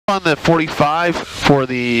On the 45 for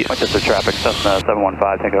the Winchester traffic, Cessna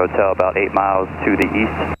 715, Tango Hotel, about 8 miles to the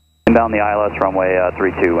east. Inbound the ILS, runway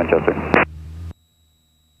 32, Winchester.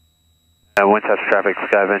 Winchester traffic,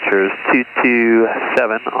 Sky Ventures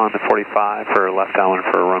 227 on the 45 for left downwind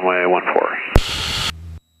for runway 14.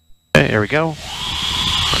 Okay, here we go.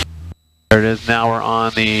 There it is. Now we're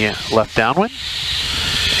on the left downwind.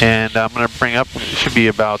 And I'm going to bring up, it should be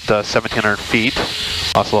about 1,700 feet.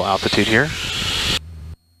 Also a little altitude here.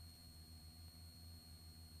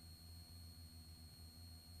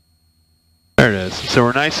 There it is. So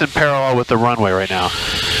we're nice and parallel with the runway right now.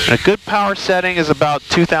 And a good power setting is about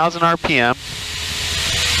 2,000 RPM.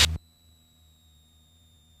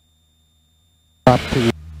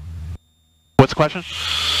 What's the question?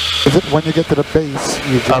 Is it when you get to the base?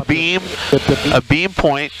 A beam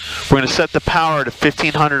point. We're going to set the power to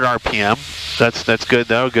 1,500 RPM. That's good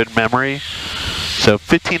though. Good memory. So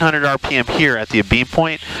 1,500 RPM here at the beam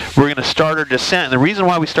point. We're going to start our descent. And the reason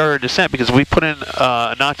why we start our descent, because if we put in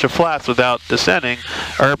a notch of flaps without descending,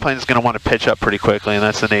 our airplane is going to want to pitch up pretty quickly, and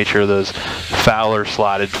that's the nature of those Fowler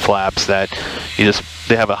slotted flaps that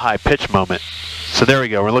they have a high pitch moment. So there we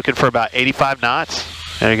go. We're looking for about 85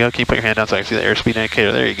 knots. There you go. Can you put your hand down so I can see the airspeed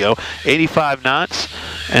indicator? There you go. 85 knots,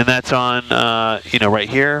 and that's on right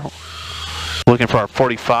here. Looking for our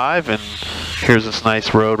 45, and here's this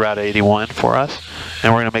nice road route 81 for us.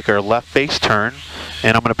 And we're going to make our left base turn,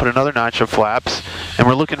 and I'm going to put another notch of flaps, and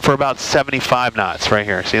we're looking for about 75 knots right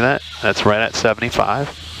here. See that? That's right at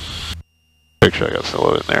 75. Make sure I got some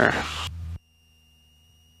load in there.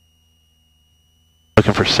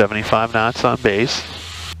 Looking for 75 knots on base.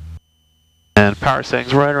 And power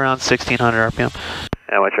settings right around 1,600 RPM.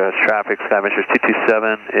 And Winchester traffic, Sky Ventures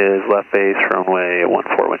 227 is left base, runway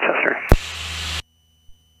 14 Winchester.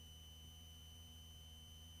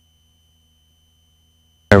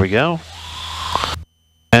 There we go.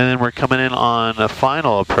 And then we're coming in on a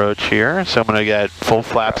final approach here, so I'm going to get full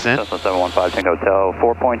flaps in. Cessna 715, Tango Hotel,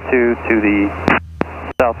 4.2 to the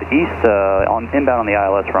southeast, inbound on the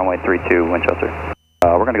ILS, runway 32, Winchester.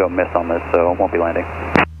 We're going to go miss on this, so won't be landing.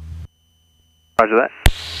 Roger that.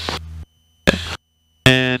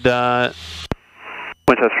 And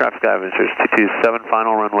Winchester traffic, Sky Ventures 227,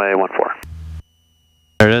 final runway 14.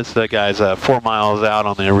 There it is. That guy's 4 miles out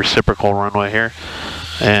on the reciprocal runway here.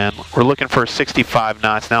 And we're looking for 65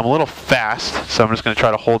 knots. Now I'm a little fast, so I'm just going to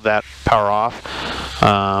try to hold that power off.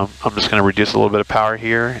 I'm just going to reduce a little bit of power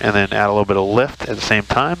here and then add a little bit of lift at the same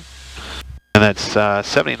time. And that's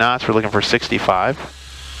 70 knots. We're looking for 65.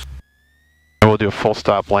 And we'll do a full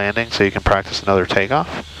stop landing so you can practice another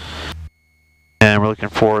takeoff. And we're looking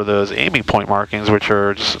for those aiming point markings, which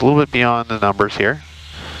are just a little bit beyond the numbers here.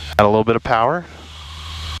 Add a little bit of power.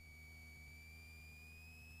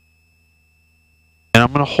 And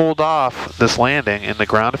I'm going to hold off this landing in the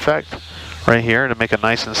ground effect right here to make it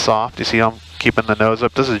nice and soft. You see I'm keeping the nose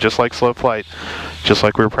up. This is just like slow flight, just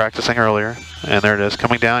like we were practicing earlier. And there it is.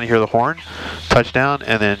 Coming down, you hear the horn, touchdown,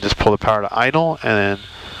 and then just pull the power to idle, and then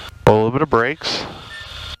pull a little bit of brakes.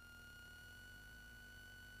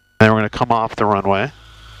 And then we're going to come off the runway.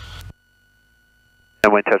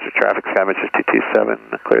 And Winchester traffic, Sky Ventures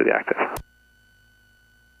 227, clear the active.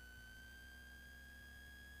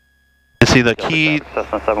 See the key.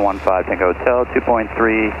 Cessna 715, Tango Hotel,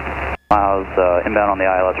 2.3 miles inbound on the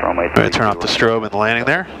ILS runway. Right, turn off the strobe and the landing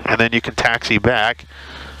there, and then you can taxi back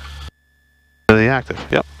to the active.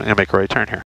 Yep, I'm going to make a right turn here.